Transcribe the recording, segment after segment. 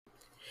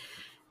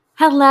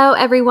Hello,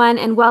 everyone,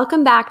 and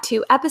welcome back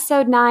to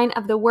episode 9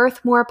 of the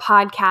Worth More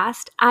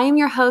podcast. I am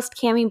your host,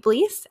 Cami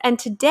Blease, and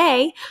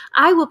today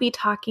I will be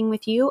talking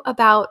with you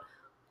about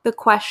the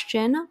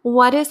question,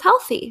 what is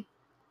healthy?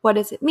 What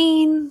does it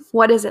mean?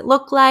 What does it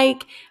look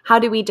like? How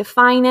do we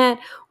define it?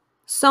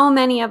 So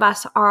many of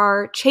us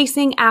are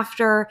chasing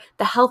after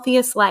the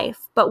healthiest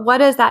life, but what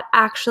does that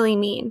actually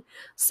mean?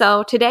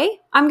 So today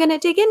I'm going to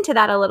dig into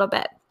that a little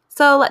bit.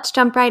 So let's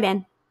jump right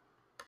in.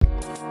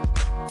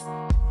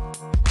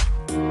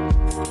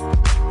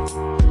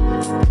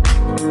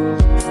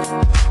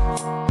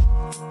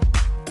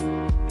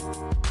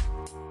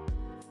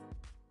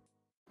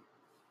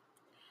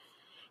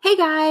 Hey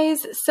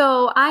guys,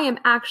 so I am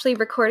actually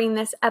recording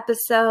this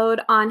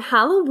episode on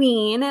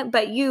Halloween,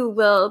 but you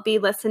will be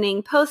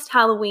listening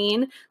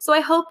post-Halloween, so I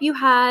hope you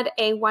had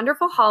a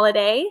wonderful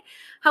holiday.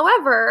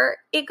 However,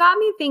 it got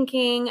me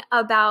thinking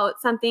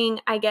about something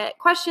I get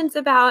questions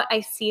about, I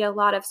see a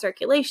lot of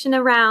circulation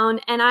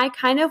around, and I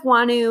kind of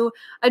want to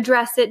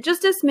address it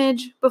just a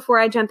smidge before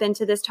I jump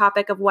into this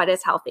topic of what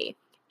is healthy.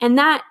 And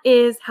that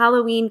is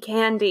Halloween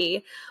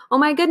candy. Oh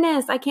my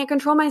goodness, I can't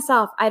control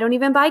myself. I don't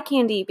even buy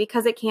candy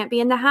because it can't be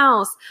in the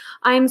house.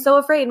 I'm so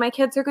afraid my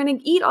kids are going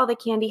to eat all the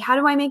candy. How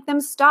do I make them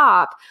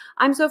stop?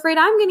 I'm so afraid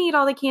I'm going to eat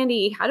all the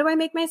candy. How do I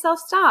make myself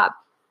stop?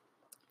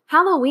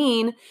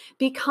 Halloween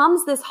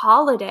becomes this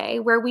holiday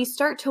where we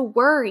start to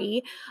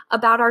worry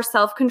about our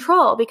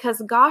self-control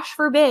because, gosh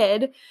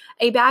forbid,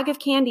 a bag of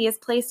candy is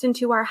placed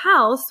into our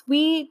house,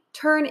 we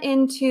turn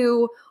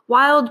into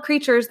wild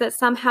creatures that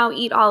somehow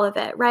eat all of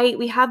it, right?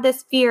 We have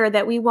this fear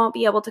that we won't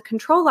be able to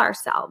control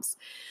ourselves.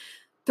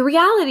 The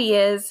reality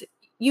is,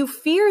 you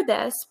fear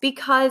this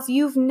because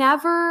you've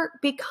never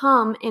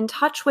become in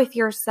touch with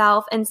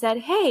yourself and said,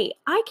 hey,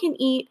 I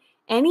can eat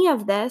any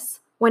of this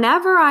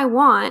whenever I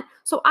want,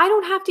 so I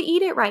don't have to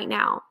eat it right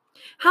now.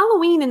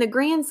 Halloween, in the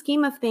grand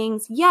scheme of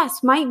things,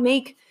 yes, might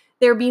make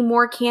there be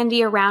more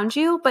candy around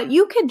you, but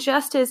you could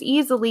just as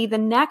easily the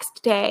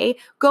next day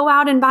go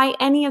out and buy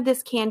any of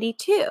this candy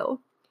too.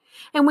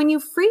 And when you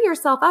free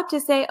yourself up to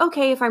say,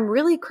 okay, if I'm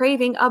really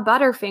craving a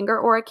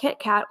Butterfinger or a Kit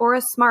Kat or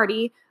a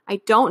Smartie,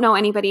 I don't know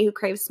anybody who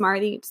craves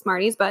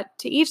Smarties, but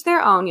to each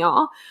their own,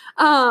 y'all.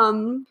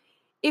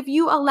 If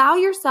you allow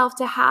yourself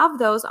to have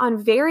those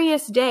on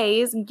various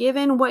days,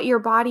 given what your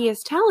body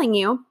is telling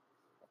you,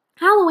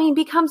 Halloween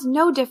becomes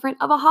no different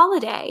of a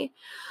holiday.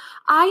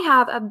 I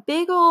have a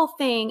big old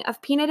thing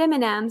of peanut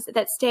M&Ms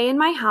that stay in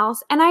my house,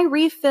 and I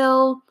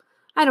refill,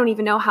 I don't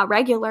even know how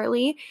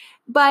regularly,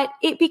 but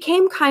it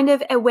became kind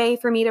of a way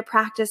for me to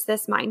practice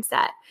this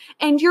mindset.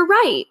 And you're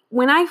right,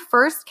 when I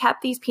first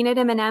kept these peanut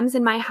M&Ms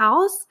in my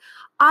house,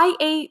 I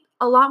ate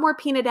a lot more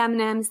peanut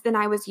M&Ms than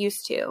I was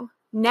used to.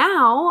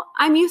 Now,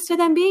 I'm used to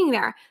them being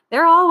there.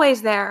 They're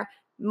always there.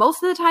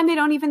 Most of the time, they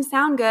don't even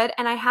sound good,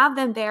 and I have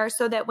them there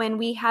so that when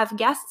we have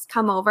guests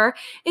come over,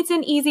 it's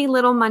an easy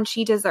little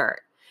munchy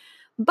dessert.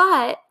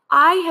 But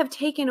I have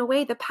taken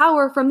away the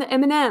power from the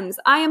M&Ms.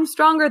 I am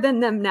stronger than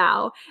them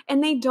now,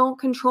 and they don't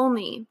control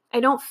me.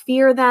 I don't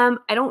fear them.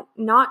 I don't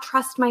not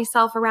trust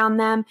myself around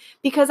them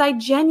because I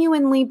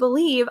genuinely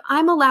believe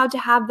I'm allowed to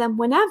have them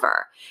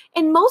whenever.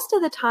 And most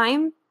of the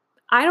time,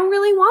 I don't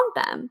really want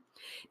them.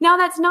 Now,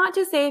 that's not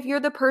to say if you're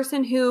the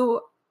person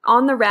who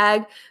on the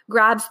reg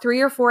grabs 3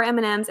 or 4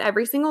 M&Ms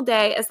every single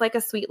day as like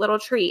a sweet little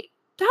treat.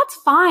 That's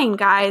fine,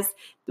 guys.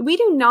 We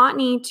do not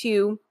need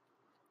to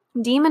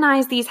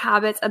demonize these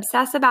habits,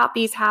 obsess about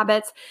these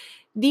habits.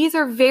 These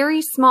are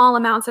very small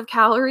amounts of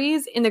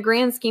calories in the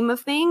grand scheme of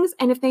things.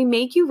 And if they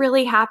make you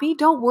really happy,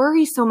 don't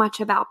worry so much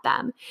about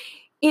them.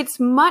 It's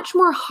much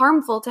more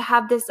harmful to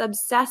have this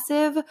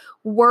obsessive,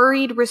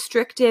 worried,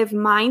 restrictive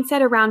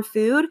mindset around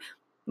food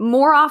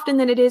more often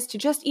than it is to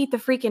just eat the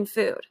freaking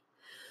food.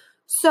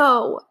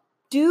 So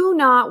do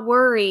not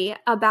worry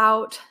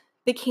about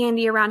the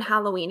candy around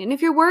Halloween. And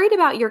if you're worried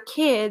about your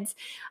kids,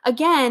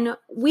 again,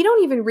 we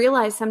don't even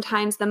realize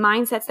sometimes the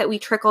mindsets that we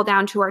trickle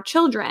down to our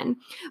children.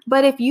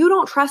 But if you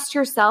don't trust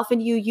yourself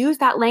and you use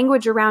that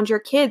language around your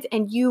kids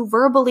and you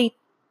verbally,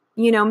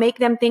 make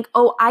them think,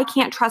 oh, I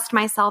can't trust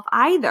myself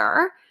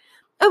either.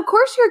 Of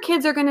course, your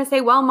kids are going to say,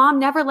 well, mom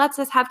never lets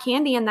us have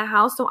candy in the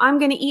house, so I'm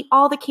going to eat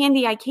all the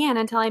candy I can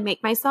until I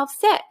make myself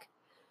sick.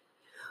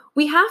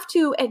 We have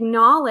to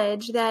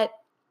acknowledge that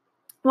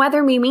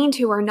whether we mean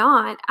to or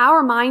not,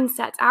 our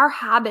mindsets, our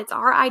habits,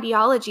 our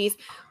ideologies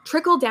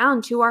trickle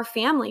down to our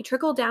family,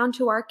 trickle down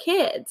to our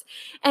kids.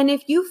 And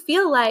if you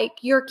feel like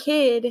your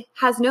kid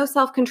has no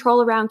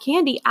self-control around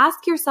candy,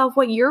 ask yourself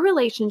what your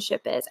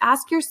relationship is.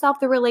 Ask yourself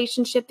the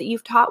relationship that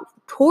you've taught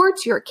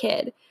towards your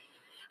kid.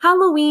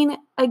 Halloween,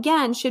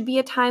 again, should be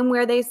a time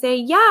where they say,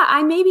 yeah,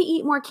 I maybe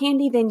eat more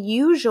candy than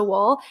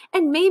usual,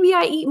 and maybe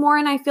I eat more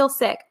and I feel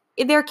sick.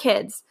 They're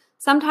kids.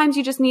 Sometimes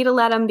you just need to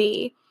let them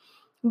be.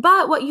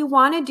 But what you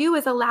want to do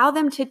is allow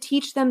them to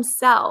teach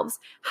themselves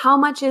how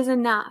much is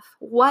enough,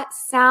 what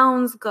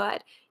sounds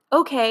good.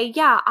 Okay,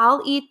 yeah,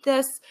 I'll eat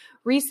this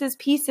Reese's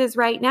Pieces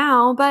right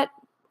now, but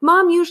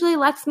mom usually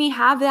lets me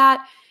have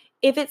that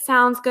if it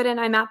sounds good and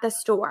I'm at the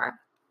store.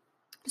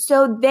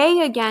 So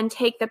they again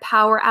take the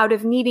power out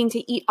of needing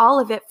to eat all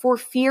of it for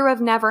fear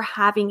of never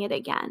having it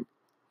again.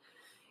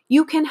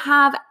 You can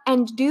have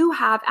and do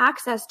have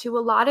access to a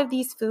lot of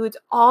these foods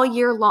all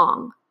year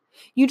long.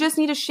 You just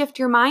need to shift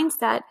your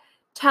mindset,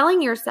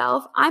 telling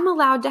yourself, I'm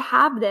allowed to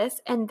have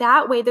this. And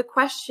that way the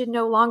question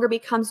no longer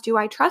becomes, do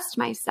I trust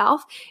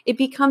myself? It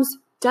becomes,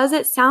 does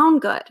it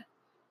sound good?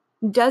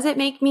 Does it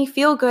make me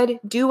feel good?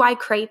 Do I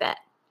crave it?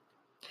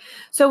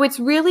 So it's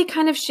really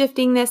kind of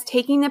shifting this,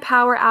 taking the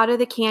power out of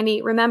the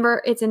candy.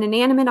 Remember, it's an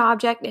inanimate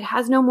object. It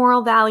has no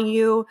moral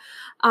value.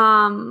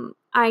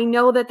 I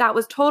know that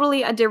was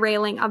totally a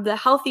derailing of the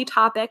healthy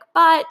topic,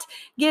 but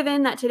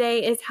given that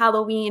today is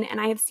Halloween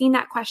and I have seen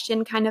that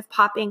question kind of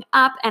popping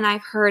up, and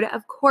I've heard,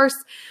 of course,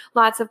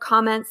 lots of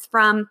comments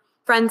from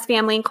friends,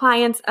 family, and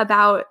clients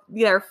about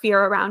their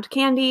fear around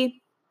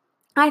candy,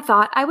 I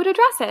thought I would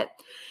address it.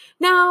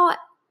 Now,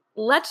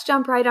 let's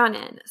jump right on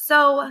in.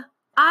 So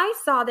I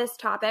saw this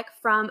topic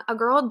from a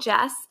girl,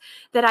 Jess,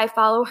 that I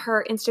follow.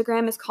 Her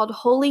Instagram is called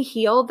Holy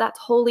Healed. That's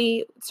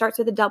Holy, starts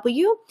with a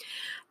W.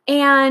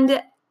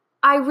 And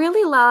I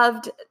really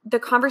loved the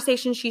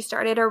conversation she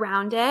started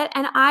around it.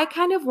 And I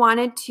kind of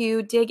wanted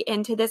to dig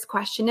into this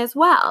question as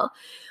well.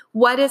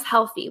 What is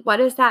healthy? What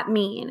does that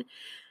mean?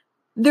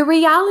 The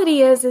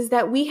reality is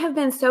that we have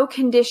been so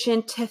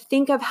conditioned to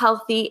think of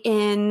healthy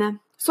in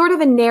sort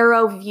of a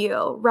narrow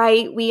view,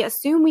 right? We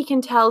assume we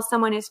can tell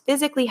someone is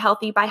physically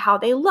healthy by how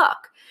they look.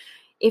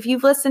 If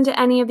you've listened to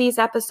any of these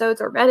episodes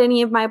or read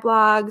any of my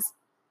blogs,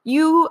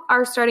 you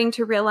are starting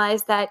to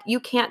realize that you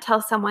can't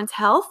tell someone's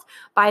health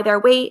by their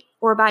weight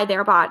or by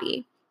their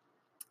body.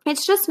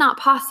 It's just not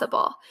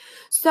possible.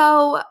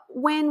 So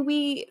when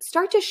we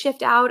start to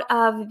shift out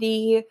of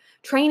the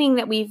training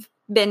that we've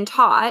been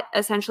taught,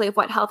 essentially, of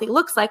what healthy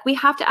looks like, we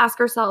have to ask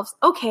ourselves,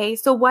 okay,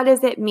 so what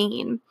does it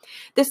mean?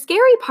 The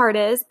scary part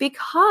is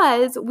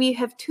because we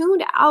have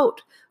tuned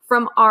out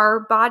from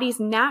our body's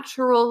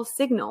natural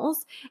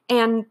signals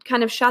and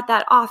kind of shut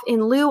that off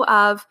in lieu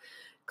of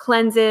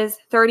cleanses,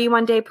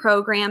 31-day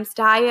programs,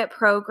 diet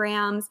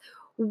programs,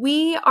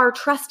 we are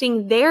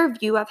trusting their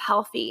view of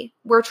healthy.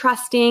 We're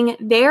trusting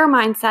their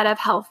mindset of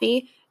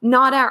healthy,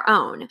 not our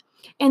own.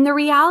 And the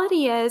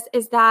reality is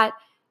that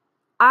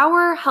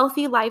our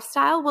healthy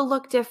lifestyle will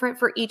look different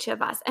for each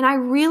of us. And I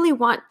really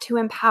want to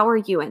empower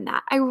you in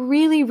that. I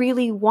really,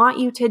 really want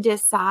you to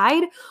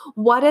decide,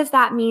 what does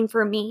that mean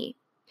for me?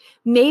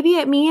 Maybe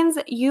it means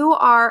you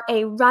are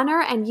a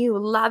runner and you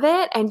love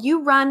it and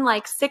you run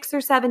like 6 or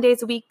 7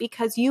 days a week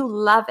because you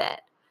love it.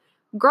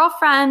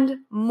 Girlfriend,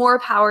 more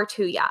power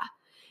to ya.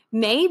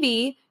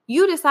 Maybe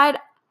you decide,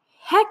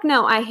 heck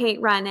no, I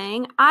hate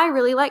running. I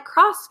really like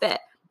CrossFit.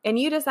 And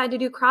you decide to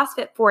do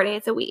CrossFit 4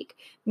 days a week.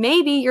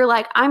 Maybe you're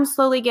like, I'm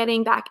slowly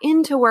getting back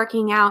into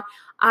working out.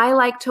 I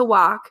like to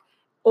walk,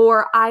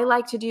 or I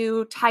like to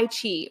do Tai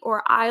Chi,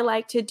 or I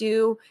like to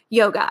do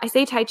yoga. I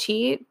say Tai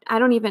Chi,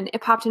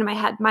 it popped into my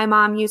head. My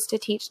mom used to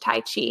teach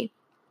Tai Chi.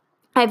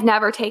 I've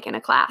never taken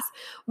a class,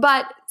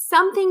 but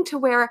something to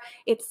where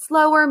it's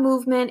slower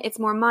movement, it's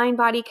more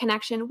mind-body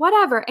connection,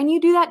 whatever. And you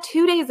do that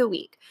 2 days a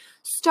week.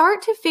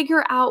 Start to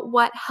figure out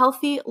what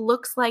healthy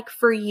looks like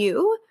for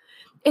you.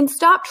 And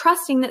stop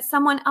trusting that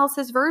someone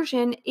else's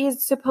version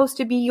is supposed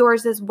to be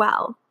yours as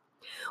well.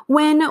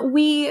 When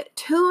we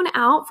tune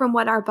out from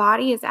what our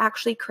body is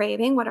actually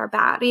craving, what our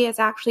body is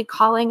actually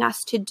calling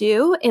us to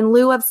do in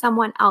lieu of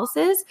someone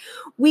else's,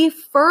 we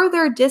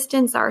further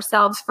distance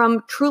ourselves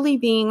from truly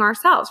being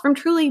ourselves, from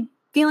truly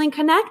feeling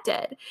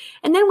connected.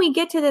 And then we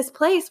get to this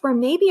place where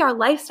maybe our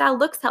lifestyle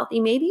looks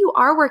healthy. Maybe you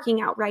are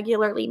working out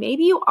regularly.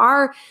 Maybe you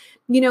are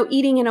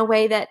eating in a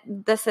way that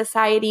the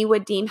society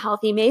would deem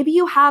healthy. Maybe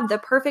you have the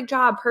perfect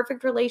job,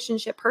 perfect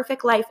relationship,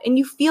 perfect life, and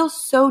you feel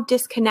so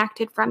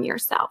disconnected from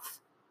yourself.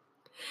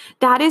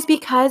 That is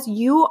because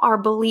you are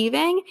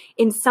believing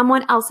in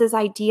someone else's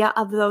idea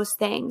of those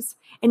things,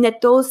 and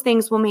that those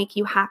things will make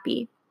you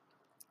happy,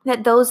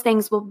 that those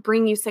things will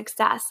bring you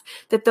success,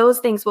 that those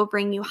things will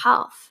bring you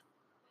health.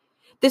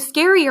 The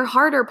scarier,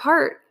 harder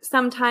part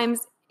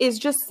sometimes is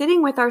just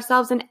sitting with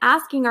ourselves and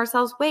asking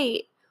ourselves,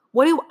 wait,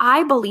 what do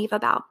I believe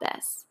about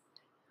this?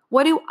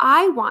 What do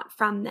I want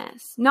from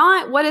this?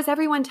 Not what does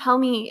everyone tell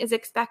me is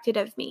expected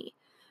of me?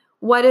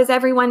 What does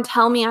everyone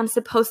tell me I'm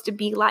supposed to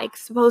be like,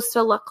 supposed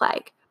to look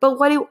like? But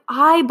what do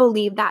I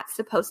believe that's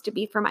supposed to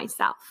be for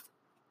myself?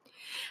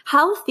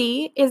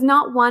 Healthy is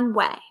not one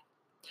way.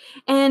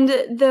 And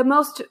the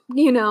most,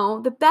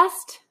 the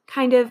best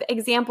kind of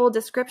example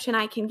description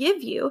I can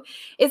give you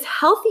is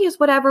healthy is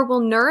whatever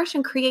will nourish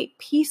and create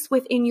peace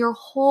within your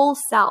whole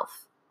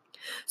self.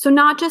 So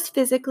not just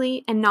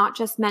physically and not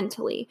just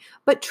mentally,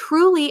 but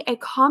truly a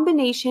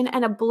combination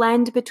and a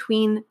blend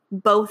between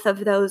both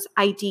of those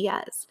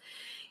ideas.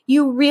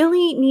 You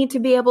really need to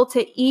be able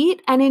to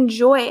eat and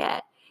enjoy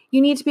it. You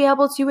need to be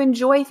able to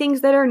enjoy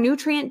things that are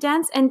nutrient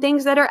dense and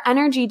things that are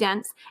energy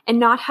dense and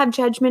not have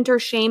judgment or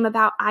shame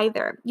about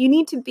either. You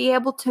need to be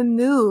able to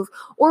move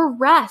or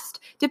rest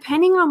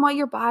depending on what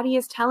your body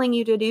is telling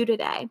you to do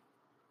today.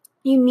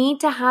 You need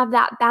to have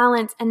that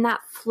balance and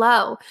that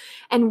flow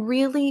and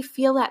really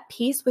feel at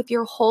peace with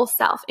your whole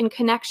self, in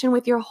connection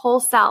with your whole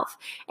self.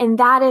 And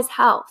that is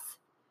health.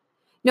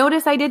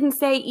 Notice I didn't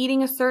say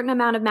eating a certain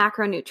amount of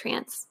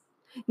macronutrients.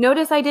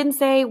 Notice I didn't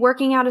say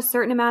working out a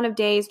certain amount of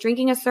days,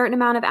 drinking a certain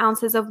amount of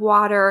ounces of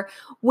water.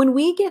 When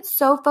we get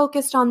so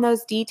focused on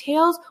those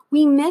details,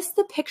 we miss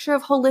the picture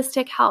of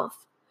holistic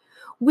health.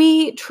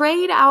 We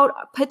trade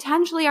out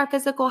potentially our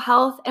physical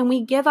health and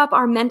we give up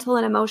our mental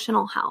and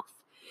emotional health.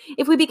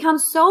 If we become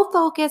so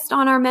focused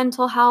on our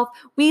mental health,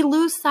 we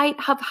lose sight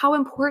of how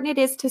important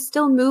it is to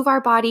still move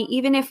our body,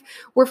 even if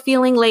we're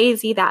feeling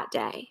lazy that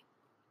day.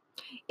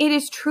 It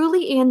is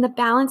truly in the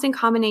balance and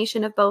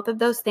combination of both of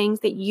those things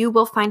that you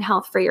will find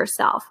health for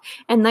yourself.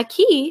 And the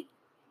key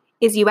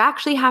is you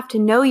actually have to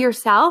know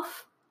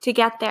yourself to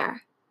get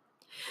there.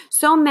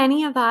 So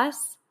many of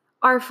us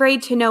are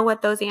afraid to know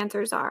what those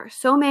answers are.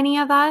 So many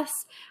of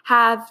us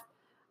have,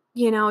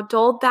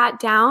 doled that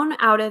down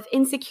out of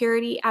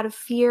insecurity, out of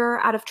fear,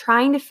 out of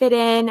trying to fit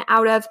in,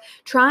 out of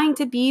trying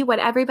to be what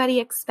everybody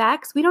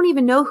expects. We don't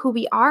even know who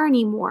we are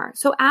anymore.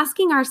 So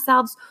asking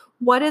ourselves,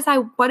 what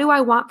do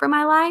I want for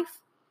my life?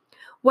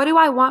 What do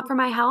I want for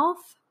my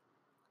health?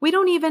 We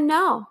don't even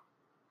know.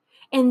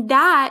 And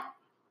that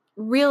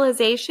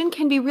realization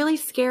can be really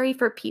scary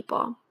for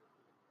people.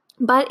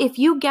 But if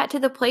you get to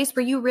the place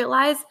where you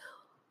realize,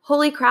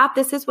 holy crap,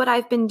 this is what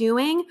I've been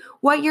doing,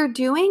 what you're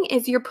doing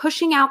is you're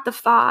pushing out the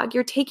fog,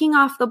 you're taking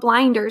off the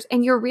blinders,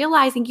 and you're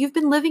realizing you've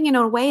been living in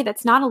a way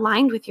that's not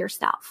aligned with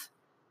yourself.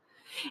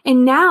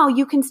 And now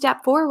you can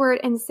step forward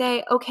and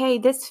say, okay,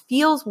 this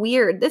feels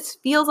weird. This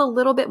feels a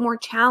little bit more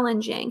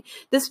challenging.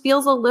 This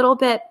feels a little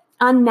bit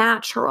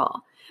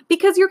unnatural,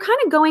 because you're kind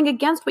of going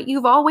against what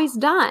you've always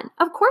done.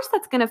 Of course,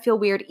 that's going to feel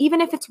weird,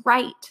 even if it's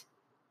right.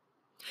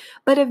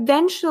 But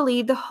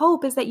eventually, the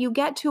hope is that you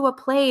get to a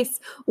place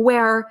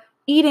where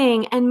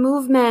eating and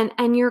movement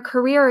and your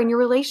career and your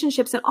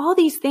relationships and all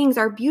these things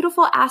are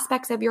beautiful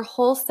aspects of your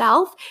whole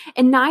self,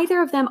 and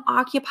neither of them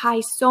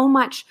occupy so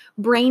much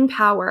brain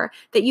power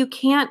that you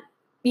can't,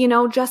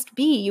 just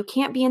be. You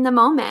can't be in the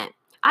moment.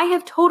 I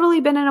have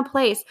totally been in a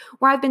place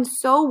where I've been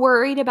so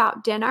worried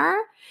about dinner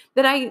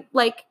that I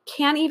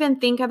can't even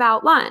think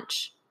about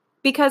lunch,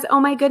 because, oh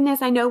my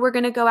goodness, I know we're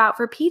going to go out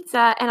for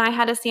pizza and I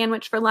had a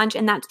sandwich for lunch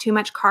and that's too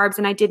much carbs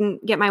and I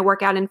didn't get my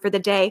workout in for the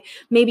day.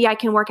 Maybe I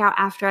can work out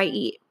after I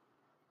eat.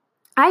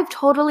 I've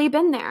totally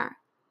been there.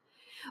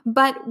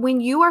 But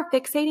when you are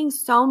fixating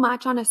so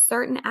much on a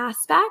certain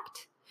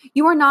aspect,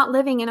 you are not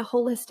living in a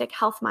holistic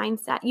health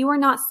mindset. You are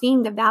not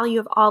seeing the value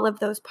of all of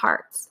those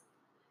parts.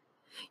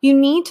 You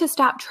need to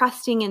stop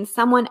trusting in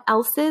someone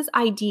else's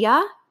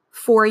idea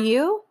for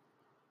you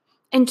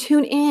and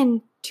tune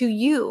in to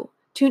you.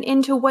 Tune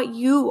into what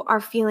you are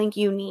feeling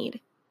you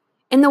need.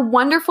 And the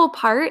wonderful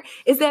part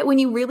is that when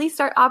you really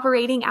start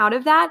operating out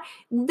of that,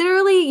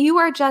 literally you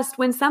are just,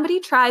 when somebody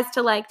tries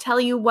to tell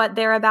you what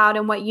they're about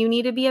and what you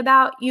need to be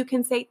about, you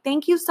can say,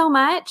 thank you so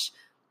much,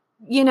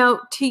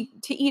 to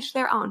each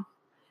their own.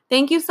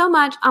 Thank you so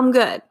much. I'm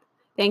good.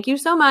 Thank you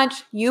so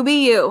much. You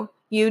be you.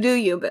 You do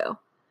you, boo.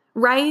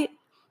 Right?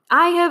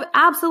 I have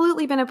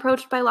absolutely been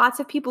approached by lots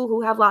of people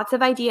who have lots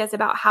of ideas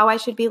about how I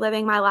should be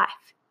living my life.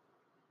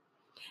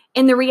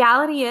 And the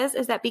reality is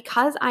that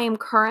because I am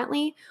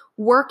currently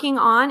working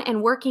on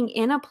and working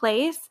in a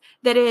place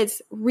that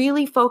is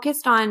really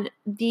focused on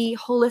the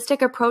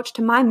holistic approach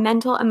to my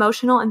mental,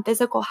 emotional, and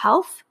physical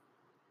health,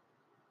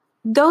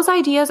 those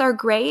ideas are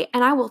great,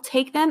 and I will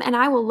take them and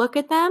I will look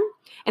at them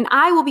and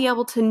I will be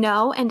able to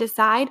know and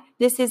decide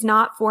this is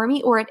not for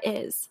me or it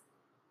is.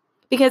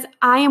 Because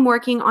I am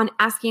working on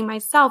asking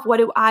myself, what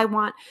do I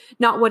want?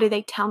 Not what do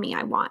they tell me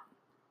I want?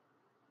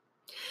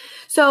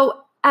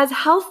 So as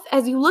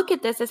you look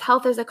at this as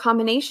health is a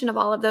combination of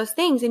all of those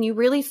things, and you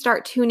really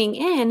start tuning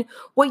in,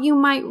 what you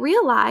might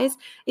realize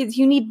is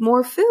you need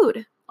more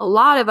food. A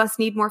lot of us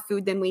need more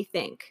food than we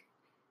think.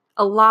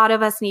 A lot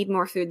of us need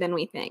more food than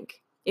we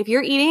think. If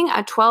you're eating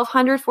a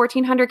 1,200,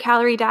 1,400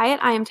 calorie diet,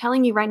 I am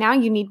telling you right now,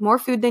 you need more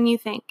food than you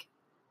think.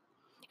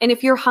 And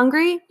if you're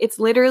hungry, it's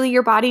literally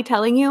your body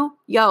telling you,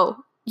 yo,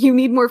 you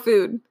need more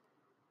food.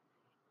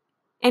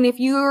 And if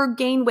you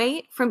gain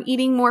weight from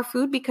eating more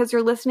food because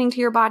you're listening to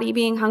your body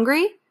being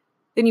hungry,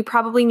 then you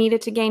probably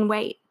needed to gain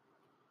weight.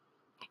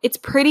 It's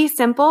pretty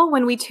simple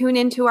when we tune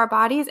into our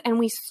bodies and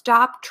we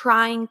stop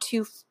trying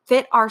to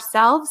fit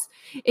ourselves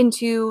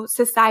into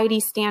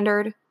society's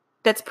standard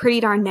that's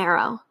pretty darn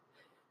narrow,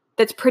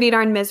 that's pretty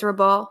darn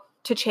miserable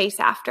to chase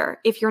after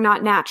if you're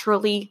not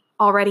naturally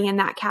already in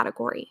that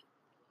category.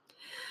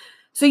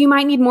 So you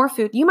might need more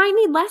food. You might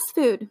need less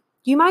food.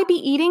 You might be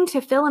eating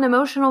to fill an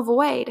emotional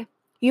void.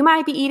 You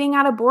might be eating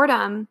out of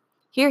boredom.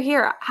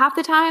 Here. Half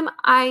the time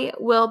I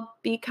will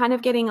be kind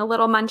of getting a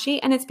little munchy,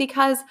 and it's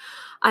because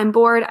I'm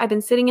bored. I've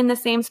been sitting in the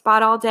same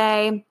spot all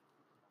day.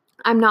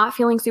 I'm not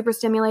feeling super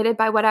stimulated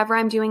by whatever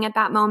I'm doing at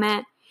that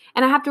moment.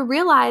 And I have to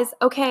realize,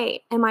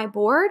 okay, am I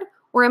bored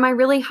or am I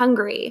really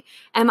hungry?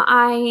 Am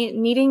I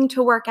needing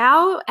to work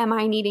out? Am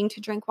I needing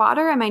to drink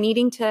water? Am I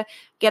needing to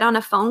get on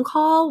a phone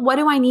call? What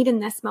do I need in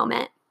this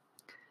moment?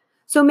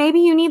 So maybe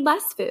you need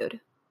less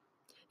food.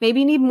 Maybe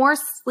you need more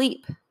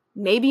sleep.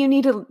 Maybe you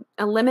need to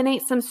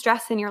eliminate some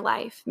stress in your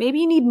life. Maybe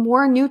you need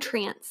more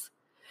nutrients.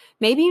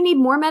 Maybe you need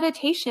more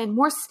meditation,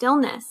 more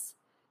stillness.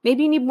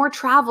 Maybe you need more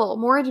travel,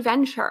 more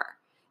adventure.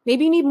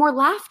 Maybe you need more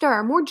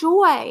laughter, more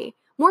joy,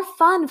 more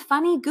fun,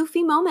 funny,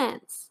 goofy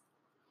moments.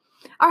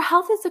 Our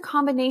health is a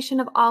combination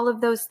of all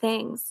of those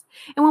things.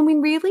 And when we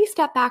really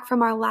step back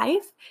from our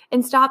life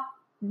and stop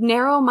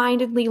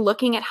narrow-mindedly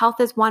looking at health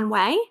as one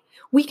way,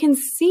 we can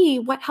see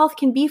what health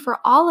can be for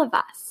all of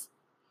us.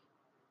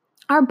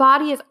 Our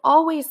body is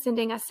always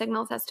sending us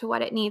signals as to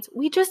what it needs.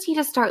 We just need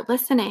to start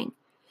listening.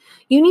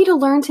 You need to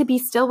learn to be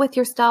still with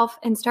yourself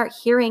and start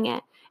hearing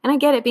it. And I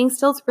get it, being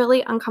still is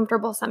really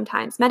uncomfortable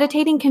sometimes.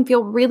 Meditating can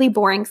feel really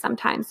boring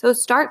sometimes. So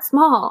start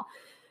small.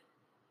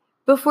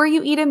 Before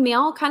you eat a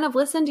meal, kind of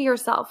listen to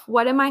yourself.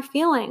 What am I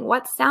feeling?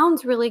 What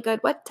sounds really good?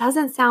 What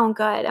doesn't sound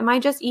good? Am I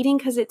just eating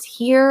because it's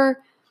here?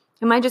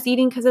 Am I just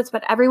eating because it's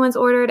what everyone's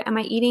ordered? Am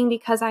I eating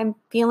because I'm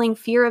feeling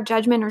fear of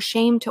judgment or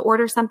shame to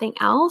order something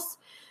else?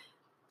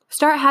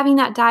 Start having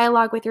that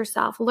dialogue with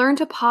yourself. Learn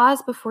to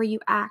pause before you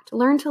act.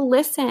 Learn to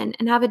listen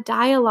and have a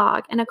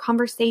dialogue and a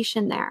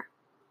conversation there.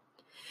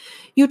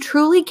 You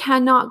truly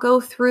cannot go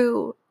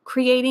through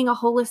creating a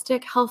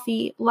holistic,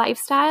 healthy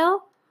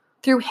lifestyle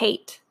through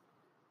hate.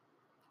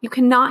 You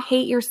cannot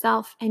hate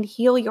yourself and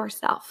heal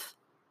yourself.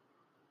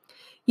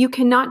 You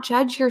cannot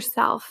judge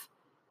yourself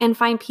and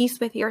find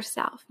peace with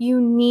yourself. You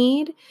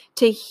need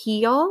to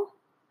heal,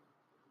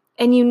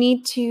 and you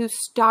need to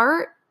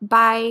start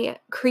by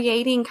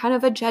creating kind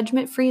of a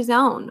judgment-free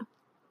zone,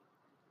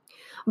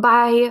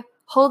 by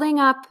holding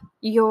up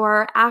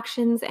your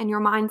actions and your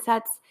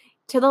mindsets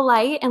to the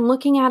light and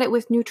looking at it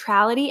with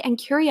neutrality and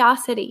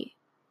curiosity.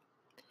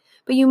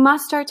 But you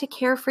must start to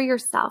care for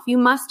yourself. You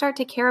must start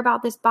to care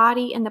about this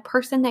body and the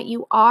person that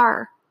you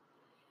are.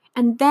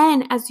 And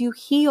then as you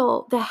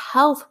heal, the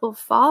health will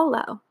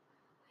follow.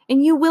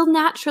 And you will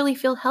naturally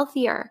feel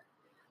healthier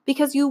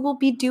because you will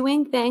be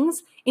doing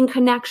things in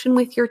connection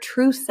with your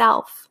true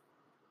self,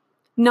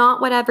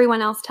 not what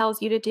everyone else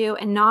tells you to do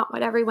and not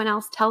what everyone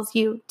else tells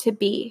you to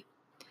be.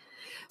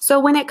 So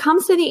when it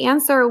comes to the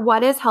answer,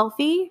 what is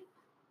healthy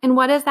and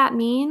what does that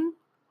mean?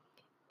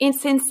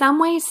 It's in some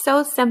ways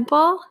so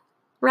simple,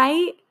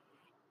 right?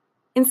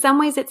 In some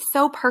ways it's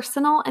so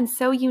personal and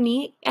so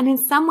unique. And in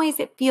some ways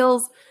it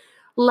feels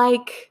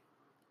like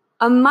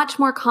a much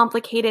more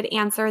complicated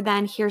answer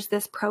than here's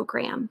this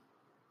program.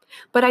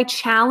 But I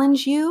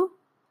challenge you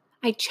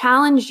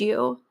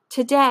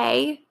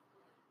today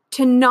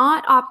to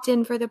not opt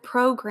in for the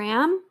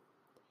program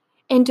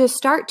and to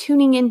start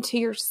tuning into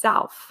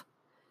yourself,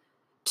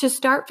 to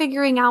start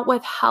figuring out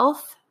what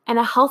health and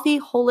a healthy,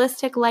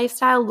 holistic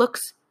lifestyle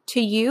looks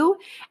to you.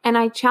 And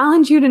I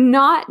challenge you to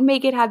not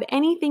make it have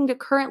anything to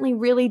currently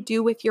really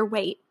do with your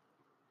weight.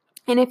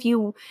 And if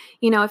you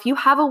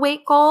have a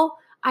weight goal,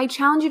 I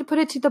challenge you to put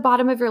it to the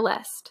bottom of your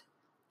list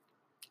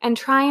and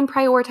try and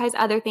prioritize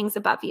other things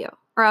above you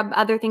or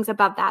other things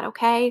above that,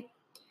 okay?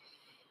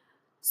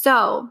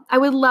 So I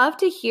would love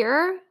to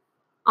hear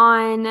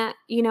on, my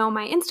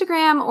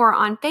Instagram or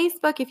on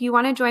Facebook. If you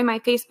want to join my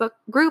Facebook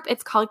group,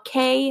 it's called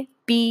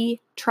KB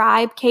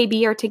Tribe.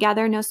 KB are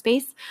together, no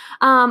space.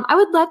 I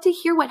would love to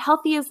hear what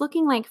healthy is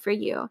looking like for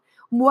you,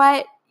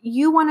 what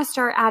you want to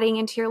start adding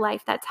into your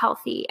life that's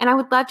healthy. And I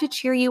would love to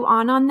cheer you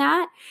on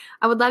that.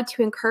 I would love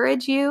to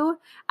encourage you.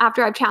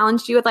 After I've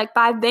challenged you with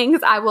 5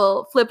 things, I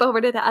will flip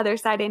over to the other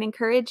side and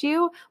encourage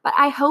you. But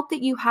I hope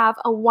that you have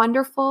a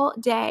wonderful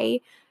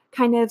day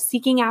kind of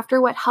seeking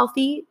after what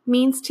healthy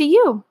means to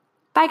you.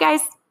 Bye, guys.